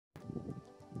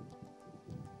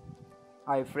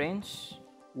Hi friends,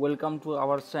 welcome to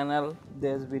our channel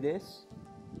Desh Bidesh.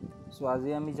 So আজি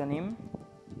আমি জানিম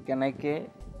কেনেকৈ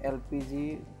LPG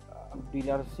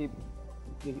ডিলাৰশিপ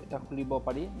এটা খুলিব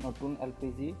পাৰি নতুন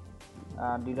LPG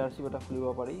ডিলাৰশিপ এটা খুলিব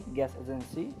পাৰি গ্যাস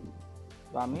এজেন্সি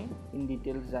তো আমি ইন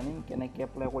ডিটেইলছ জানিম কেনেকৈ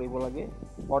এপ্লাই কৰিব লাগে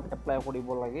ক'ত এপ্লাই কৰিব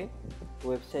লাগে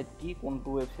ওয়েবসাইট কি কোনটো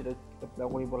ওয়েবসাইটত এপ্লাই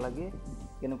কৰিব লাগে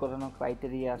কেনেকুৱা ধৰণৰ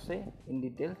ক্ৰাইটেৰিয়া আছে ইন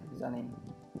ডিটেইলছ জানিম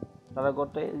তাৰ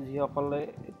আগতে যিসকলে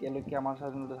এতিয়ালৈকে আমাৰ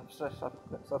চেনেলটো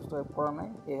সাবস্ক্ৰাইব কৰা নাই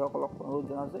সেইসকলক অনুৰোধ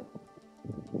জনাওঁ যে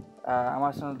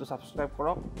আমাৰ চেনেলটো সাবস্ক্ৰাইব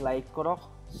কৰক লাইক কৰক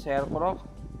শ্বেয়াৰ কৰক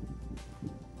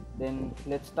then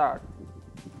let's start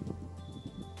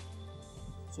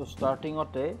so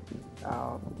ষ্টাৰ্টিঙতে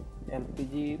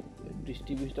LPG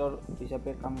ডিস্ট্ৰিবিউটৰ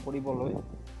হিচাপে কাম কৰিবলৈ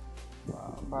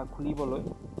বা খুলিবলৈ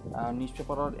নিউজ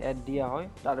পেপাৰত এড দিয়া হয়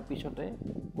তাৰ পিছতে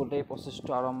গোটেই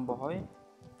প্ৰচেছটো আৰম্ভ হয়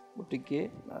গতিকে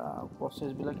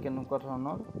প্ৰচেছবিলাক কেনেকুৱা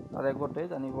ধৰণৰ তাৰ আগতে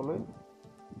জানিবলৈ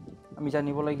আমি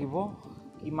জানিব লাগিব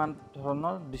কিমান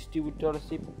ধৰণৰ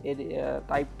ডিস্ট্ৰিবিউটৰশিপ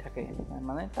টাইপ থাকে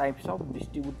মানে টাইপছ অফ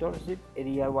ডিস্ট্ৰিবিউটৰশিপ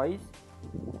এৰিয়া ৱাইজ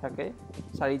থাকে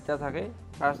চাৰিটা থাকে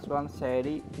ফাৰ্ষ্ট ওৱান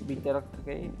চেহাৰী বিতৰক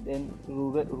থাকে দেন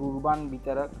ৰুৰবান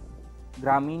বিতৰক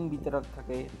গ্ৰামীণ বিতৰক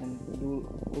থাকে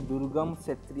দুৰ্গম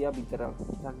ক্ষেত্ৰীয় বিতৰক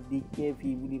যাক DKV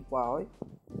বুলি কোৱা হয়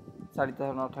চাৰিটা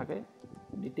ধৰণৰ থাকে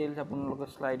ডিটেইলছ আপোনালোকে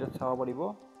স্লাইডত চাব পাৰিব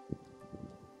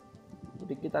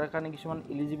গতিকে তাৰ কাৰণে কিছুমান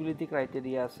এলিজিবিলিটি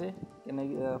ক্ৰাইটেৰিয়া আছে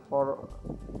for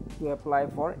two apply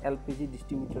for LPG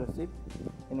ডিস্ট্ৰিবিউটৰশিপ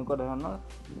এনেকুৱা ধৰণৰ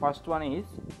first one is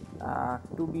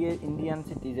two B A Indian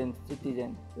citizen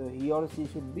he or C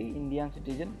should be Indian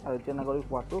citizen ভাৰতীয় নাগৰিক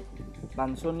হোৱাটো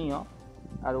বাঞ্ছনীয়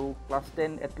আৰু class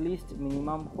 10 at least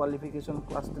minimum qualification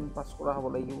class 10 পাছ কৰা হ'ব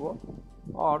লাগিব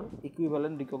অৰ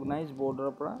ইকুইভেলেণ্ট ৰিকগনাইজ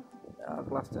বৰ্ডৰ পৰা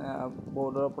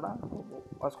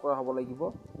পাছ কৰা হ'ব লাগিব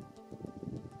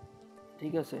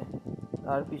ঠিক আছে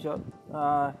তাৰপিছত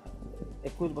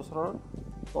 21 বছৰৰ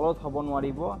তলত হ'ব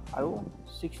নোৱাৰিব আৰু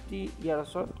 60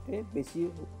 ইয়াৰ্ছতকৈ বেছি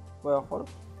বয়সৰ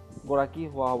গৰাকী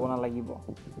হোৱা হ'ব নালাগিব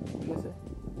ঠিক আছে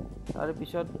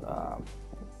তাৰপিছত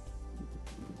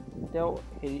তেওঁ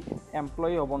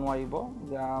এমপ্লয়ি হ'ব নোৱাৰিব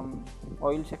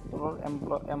অইল ছেক্টৰৰ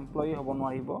এমপ্লয়ি হ'ব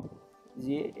নোৱাৰিব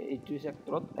যিয়ে এইটো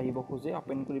ছেক্টৰত আহিব খোজে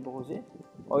অপেন কৰিব খোজে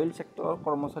অইল ছেক্টৰৰ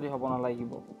কৰ্মচাৰী হ'ব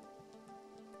নালাগিব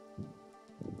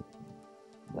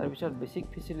তাৰপিছত বেছিক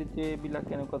ফেচিলিটিবিলাক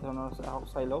কেনেকুৱা ধৰণৰ আছে আহক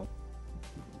চাই লওঁ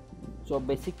চ'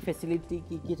 বেছিক ফেচিলিটি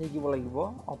কি থাকিব লাগিব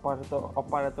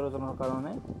অপাৰেটৰজনৰ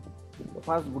কাৰণে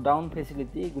ফাৰ্ষ্ট গুডাউন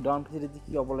ফেচিলিটি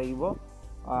কি হ'ব লাগিব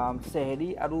চেহেৰী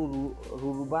আৰু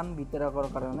ৰুৰবান বিতৰকৰ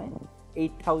কাৰণে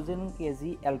 8000 kg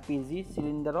LPG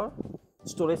চিলিণ্ডাৰৰ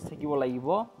ষ্ট'ৰেজ থাকিব লাগিব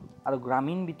আৰু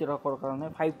গ্ৰামীণ বিতৰকৰ কাৰণে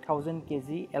 5000 kg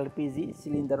LPG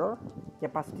চিলিণ্ডাৰৰ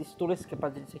ষ্ট'ৰেজ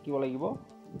কেপাচিটি থাকিব লাগিব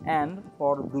এণ্ড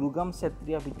ফৰ দুৰ্গম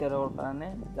ক্ষেত্ৰীয় বিতৰকৰ কাৰণে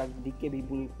যাক DKV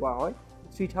বুলি কোৱা হয়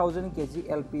 3000 kg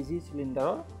LPG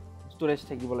চিলিণ্ডাৰৰ ষ্ট'ৰেজ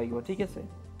থাকিব লাগিব ঠিক আছে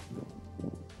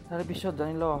তাৰপিছত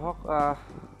জানি লওঁ আহক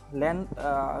লেণ্ড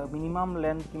মিনিমাম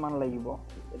লেণ্ড কিমান লাগিব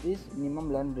it is minimum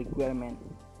land requirement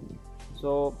চ'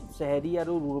 চেহেৰী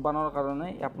আৰু ৰুৰবানৰ কাৰণে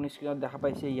আপুনি স্ক্ৰীনত দেখা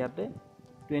পাইছে ইয়াতে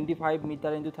 25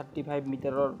 মিটাৰ ইনটু 35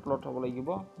 মিটাৰৰ প্লট হ'ব লাগিব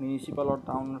মিউনিচিপালৰ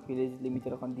টাউন ভিলেজ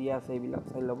লিমিটেড এখন দিয়া আছে এইবিলাক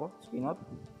চাই ল'ব স্ক্ৰীনত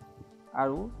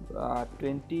আৰু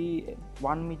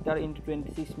 21 metre into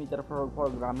 26 metre for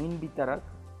Gramin বিতৰক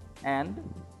and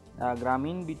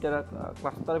Gramin বিতৰক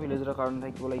cluster ভিলেজৰ কাৰণে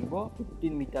থাকিব লাগিব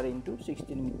 15 মিটাৰ ইনটু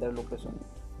 16 মিটাৰ লোকেশ্যন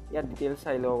ইয়াত ডিটেইলছ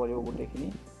চাই ল'ব পাৰিব গোটেইখিনি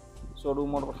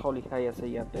শ্ব'ৰুমৰ কথাও লিখাই আছে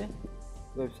ইয়াতে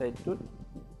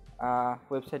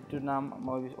ৱেবছাইটটোৰ নাম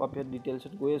মই অফিচিয়েল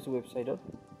ডিটেইলছত গৈ আছোঁ ৱেবছাইটত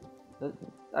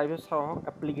তাৰপিছত চাওক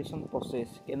এপ্লিকেশ্যন প্ৰচেছ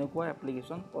কেনেকুৱা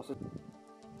এপ্লিকেশ্যন প্ৰচেছ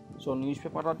চ' নিউজ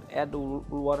পেপাৰত এড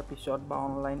ওলোৱাৰ পিছত বা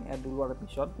অনলাইন এড ওলোৱাৰ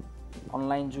পিছত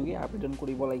অনলাইন যোগে আবেদন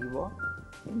কৰিব লাগিব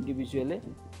ইণ্ডিভিজুৱেলে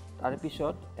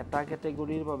তাৰপিছত এটা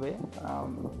কেটেগৰীৰ বাবে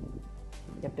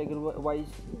কেটেগৰী ৱাইজ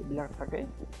এইবিলাক থাকে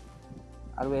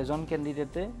আৰু এজন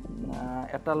কেণ্ডিডেটে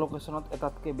এটা লোকেশ্যনত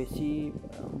এটাতকৈ বেছি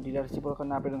ডিলাৰশ্বিপৰ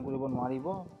কাৰণে আবেদন কৰিব নোৱাৰিব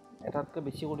এটাতকৈ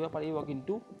বেছি কৰিব পাৰিব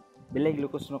কিন্তু বেলেগ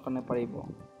লোকেশ্যনৰ কাৰণে পাৰিব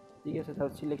ঠিক আছে তাৰ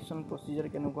চিলেকশ্যন প্ৰচিজাৰ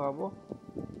কেনেকুৱা হ'ব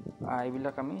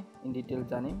এইবিলাক আমি ইন ডিটেইল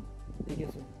জানিম ঠিক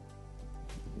আছে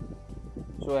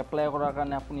চ' এপ্লাই কৰাৰ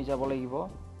কাৰণে আপুনি যাব লাগিব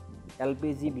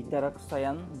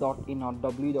lpgbitaraksayan.in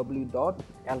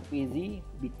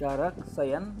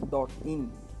www.lpgbitaraksayan.in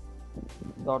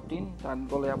তাত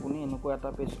গ'লে আপুনি এনেকুৱা এটা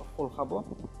পেজ খোল খাব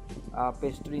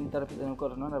পেজটোৰ ইণ্টাৰফেচ এনেকুৱা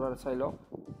ধৰণৰ এবাৰ চাই লওক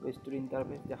পেজটোৰ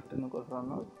ইণ্টাৰফেচ দেখাত এনেকুৱা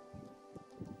ধৰণৰ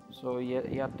চ'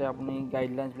 ইয়াতে আপুনি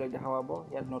গাইডলাইনছবিলাক দেখা পাব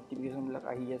ইয়াত ন'টিফিকেশ্যনবিলাক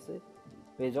আহি আছে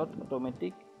পেজত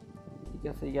অট'মেটিক ঠিক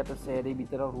আছে ইয়াতে চেহেৰী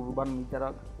বিতৰক ৰুৰবান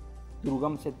বিতৰক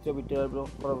দুৰ্গম ক্ষেত্ৰৰ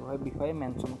বিষয়ে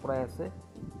মেনশ্যন কৰা আছে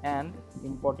and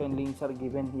important links R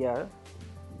given হিয়াৰ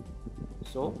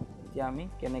চ' এতিয়া আমি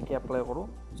কেনেকৈ এপ্লাই কৰোঁ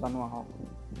জানো আহক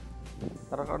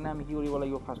তাৰ কাৰণে আমি কি কৰিব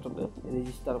লাগিব ফাৰ্ষ্টতে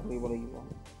ৰেজিষ্টাৰ কৰিব লাগিব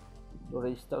তো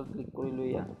ৰেজিষ্টাৰ ক্লিক কৰিলোঁ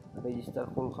ইয়াত ৰেজিষ্টাৰ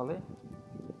খোল খালে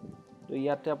তো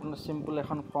ইয়াতে আপোনাৰ চিম্পল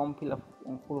এখন ফৰ্ম ফিল আপ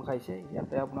খোল খাইছে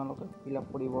ইয়াতে আপোনালোকে ফিল আপ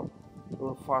কৰিব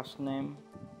ফাৰ্ষ্ট নেম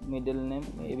মিডল নেম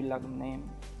এইবিলাক নেম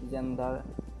জেণ্ডাৰ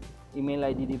ইমেইল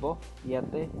আইডি দিব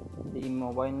ইয়াতে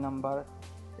mobile number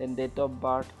then date of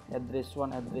birth address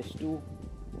 1 address 2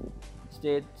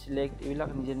 state select এইবিলাক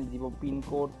নিজে নিজে দিব পিন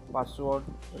কোড পাছৱৰ্ড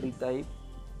ৰিটাইপ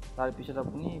তাৰপিছত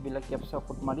আপুনি এইবিলাক কেপচা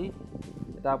কোড মাৰি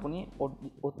এটা আপুনি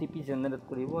OTP জেনেৰেট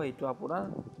কৰিব এইটো আপোনাৰ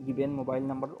গিভেন মোবাইল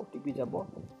নাম্বাৰত OTP যাব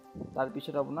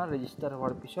তাৰপিছত আপোনাৰ ৰেজিষ্টাৰ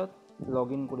হোৱাৰ পিছত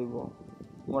লগইন কৰিব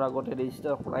মোৰ আগতে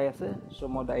ৰেজিষ্টাৰ কৰাই আছে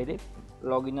চ' মই ডাইৰেক্ট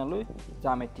লগইনলৈ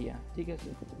যাম এতিয়া ঠিক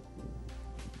আছে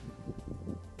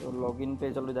তো লগইন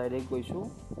পেজলৈ ডাইৰেক্ট গৈছোঁ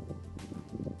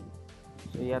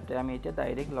চ' ইয়াতে আমি এতিয়া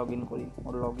ডাইৰেক্ট লগইন কৰিম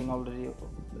মোৰ লগইন অলৰেডি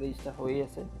ৰেজিষ্টাৰ হৈ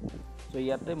আছে চ'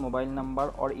 ইয়াতে mobile number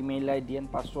or email ID and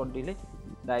password দিলে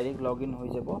ডাইৰেক্ট লগইন হৈ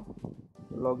যাব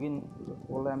লগইন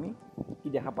হ'লে আমি কি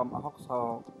দেখা পাম আহক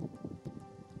চাওক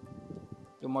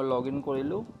তো মই লগইন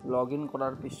কৰিলোঁ লগইন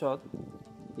কৰাৰ পিছত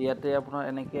ইয়াতে আপোনাৰ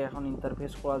এনেকৈ এখন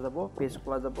ইণ্টাৰফেচ পেজ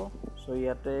খোলা যাব চ'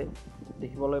 ইয়াতে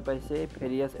দেখিবলৈ পাইছে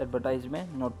various advertisement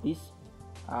notice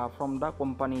from the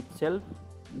company ইটছেল্ফ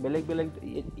বেলেগ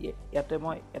ইয়াতে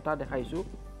মই এটা দেখাইছোঁ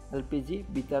LPG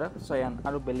বিতাৰক চয়ান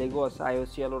আৰু বেলেগো আছে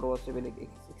IOCLৰো আছে বেলেগ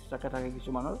এক্সট্ৰাকৈ থাকে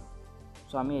কিছুমানৰ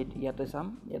চ' আমি ইয়াতে চাম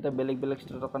ইয়াতে বেলেগ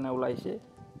ষ্টেটৰ কাৰণে ওলাইছে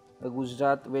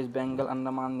গুজৰাট ৱেষ্ট বেংগল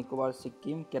আন্দামান নিকোবাৰ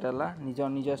ছিকিম কেৰালা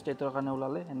নিজৰ ষ্টেটৰ কাৰণে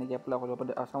ওলালে এনেকৈ এপ্লাই কৰিব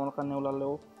পাৰে আসামৰ কাৰণে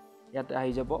ওলালেও ইয়াতে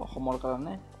আহি যাব অসমৰ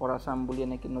কাৰণে ফৰ আসাম বুলি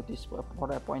এনেকৈ notice for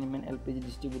appointment LPG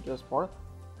ডিষ্ট্ৰিবিউটাৰ্ছ for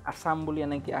Assam বুলি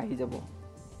এনেকৈ আহি যাব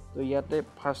তো ইয়াতে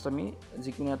ফাৰ্ষ্ট আমি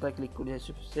যিকোনো এটা ক্লিক কৰি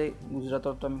চাইছোঁ সেই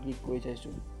গুজৰাটৰটো আমি ক্লিক কৰি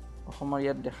চাইছোঁ অসমৰ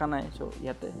ইয়াত দেখা নাই চ'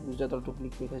 ইয়াতে গুজৰাটৰটো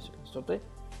ক্লিক কৰি চাইছোঁ ফাৰ্ষ্টতে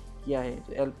কি আহে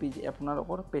LPG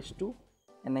আপোনালোকৰ পেজটো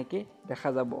এনেকৈ দেখা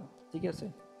যাব ঠিক আছে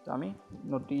তো আমি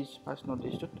ফাৰ্ষ্ট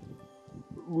নটিচটোত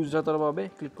গুজৰাটৰ বাবে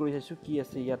ক্লিক কৰি চাইছোঁ কি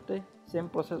আছে ইয়াতে চেম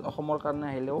প্ৰচেছ অসমৰ কাৰণে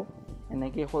আহিলেও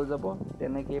এনেকৈ হৈ যাব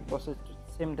তেনেকৈ প্ৰচেছটো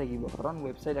চেম থাকিব কাৰণ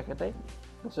ৱেবছাইট একেটাই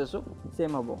প্ৰচেছো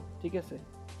চেম হ'ব ঠিক আছে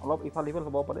অলপ ইফাল সিফাল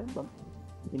হ'ব পাৰে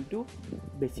কিন্তু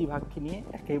বেছিভাগখিনিয়ে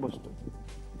একেই বস্তু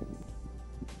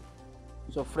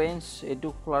চ' ফ্ৰেণ্ডছ এইটো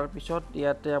খোলাৰ পিছত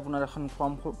ইয়াতে আপোনাৰ এখন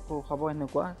ফৰ্ম খাব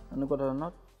এনেকুৱা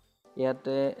ধৰণৰ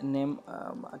ইয়াতে নেম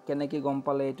কেনেকৈ গম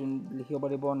পালে এইটো লিখিব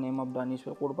পাৰিব নেম অফ দ্য নিউজ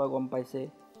ক'ৰ পৰা গম পাইছে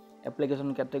এপ্লিকেশ্যন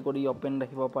কেটেগৰী অপেন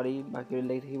ৰাখিব পাৰি বাকী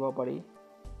ৰাখিব পাৰি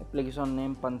এপ্লিকেশ্যন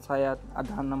নেম পঞ্চায়ত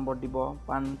আধাৰ নম্বৰ দিব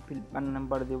পান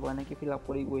নম্বৰ দিব এনেকৈ ফিল আপ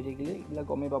কৰি গৈ থাকিলে এইবিলাক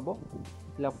গমেই পাব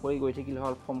ফিল আপ কৰি গৈ থাকিলে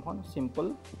হ'ল ফৰ্মখন চিম্পল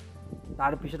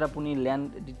তাৰপিছত আপুনি লেণ্ড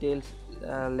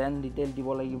ডিটেইল দিব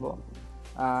লাগিব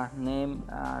নেম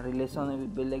ৰিলেশ্যন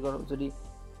বেলেগৰ যদি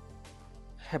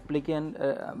এপ্লিকেণ্ট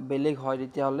বেলেগ হয়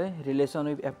তেতিয়াহ'লে ৰিলেশ্যন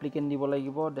উইথ এপ্লিকেণ্ট দিব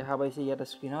লাগিব দেখা পাইছে ইয়াত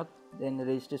স্ক্ৰীণত দেন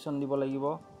ৰেজিষ্ট্ৰেশ্যন দিব লাগিব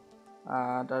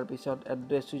তাৰপিছত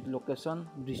address with location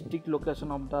district location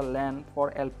of the land for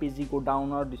LPG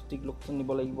গোডাউনৰ district location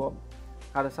দিব লাগিব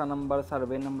খাৰচা নম্বৰ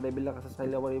ছাৰ্ভে নম্বৰ এইবিলাক আছে চাই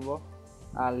ল'ব পাৰিব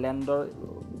লেণ্ডৰ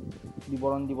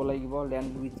বিৱৰণ দিব লাগিব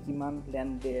লেণ্ড উইথ কিমান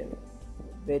লেণ্ড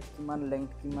ব্ৰেথ কিমান লেংথ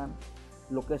কিমান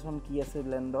লোকেশ্যন কি আছে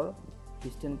লেণ্ডৰ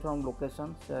ডিষ্টেঞ্চ ফ্ৰম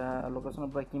লোকেশ্যনৰ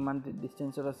পৰা কিমান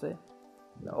ডিষ্টেঞ্চত আছে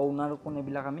অ'নাৰ কোন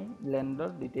এইবিলাক আমি লেণ্ডৰ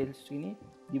ডিটেইলছখিনি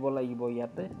দিব লাগিব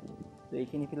ইয়াতে তো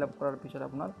এইখিনি ফিল আপ কৰাৰ পিছত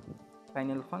আপোনাৰ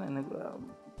ফাইনেলখন এনেকৈ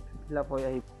ফিল আপ হৈ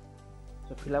আহিব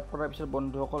চ' ফিল আপ কৰাৰ পিছত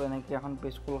বন্ধুসকল এনেকৈ এখন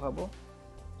পেজ খোল খাব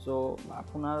চ'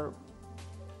 আপোনাৰ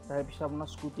তাৰপিছত আপোনাৰ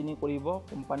স্ক্ৰুটিনি কৰিব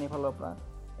কোম্পানীৰ ফালৰ পৰা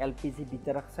LPG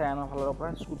বিতাৰক চয়ানৰ ফালৰ পৰা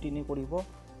স্ক্ৰুটিনি কৰিব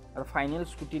আৰু ফাইনেল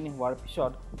স্ক্ৰুটিনি হোৱাৰ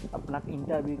পিছত আপোনাক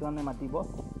ইণ্টাৰভিউৰ কাৰণে মাতিব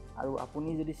আৰু আপুনি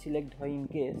যদি চিলেক্ট হয় ইন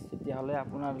কেছ তেতিয়াহ'লে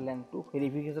আপোনাৰ লেণ্ডটো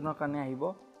ভেৰিফিকেশ্যনৰ কাৰণে আহিব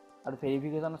আৰু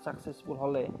ভেৰিফিকেশ্যন ছাকচেছফুল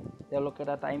হ'লে তেওঁলোকে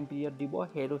এটা টাইম পিৰিয়ড দিব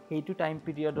সেইটো টাইম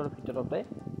পিৰিয়ডৰ ভিতৰতে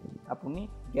আপুনি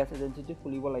গেছ এজেঞ্চিটো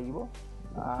খুলিব লাগিব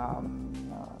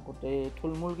গোটেই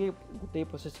থুলমূলকৈ গোটেই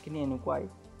প্ৰচেছখিনি এনেকুৱাই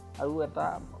আৰু এটা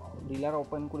ডিলাৰ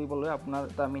অপেন কৰিবলৈ আপোনাৰ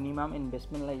এটা মিনিমাম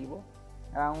ইনভেষ্টমেণ্ট লাগিব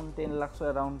এৰাউণ্ড 10 লাখ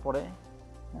এৰাউণ্ড পৰে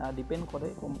ডিপেণ্ড কৰে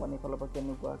কোম্পানীৰ ফালৰ পৰা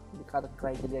কেনেকুৱা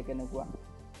ক্ৰাইটেৰিয়া কেনেকুৱা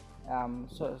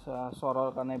চহৰৰ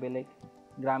কাৰণে বেলেগ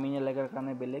গ্ৰামীণ এলেকাৰ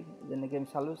কাৰণে বেলেগ যেনেকৈ আমি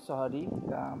চালোঁ চহৰী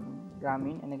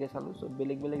গ্ৰামীণ এনেকৈ চালোঁ চব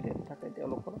বেলেগ ৰেট থাকে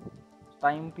তেওঁলোকৰ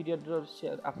টাইম পিৰিয়ডৰ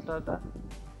আফটাৰ এটা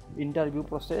ইণ্টাৰভিউ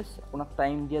প্ৰচেছ আপোনাক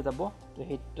টাইম দিয়া যাব তো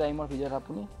সেই টাইমৰ ভিতৰত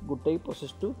আপুনি গোটেই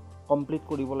প্ৰচেছটো কমপ্লিট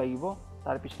কৰিব লাগিব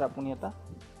তাৰপিছত আপুনি এটা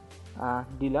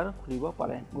ডিলাৰ খুলিব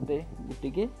পাৰে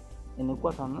গতিকে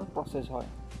এনেকুৱা ধৰণৰ প্ৰচেছ হয়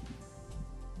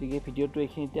গতিকে ভিডিঅ'টো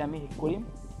এইখিনিতে আমি শেষ কৰিম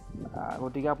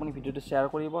গতিকে আপুনি ভিডিঅ'টো শ্বেয়াৰ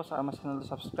কৰিব, আমাৰ চেনেলটো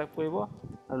ছাবস্ক্ৰাইব কৰিব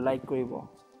আৰু লাইক কৰিব।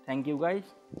 Thank U guys,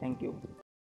 thank U.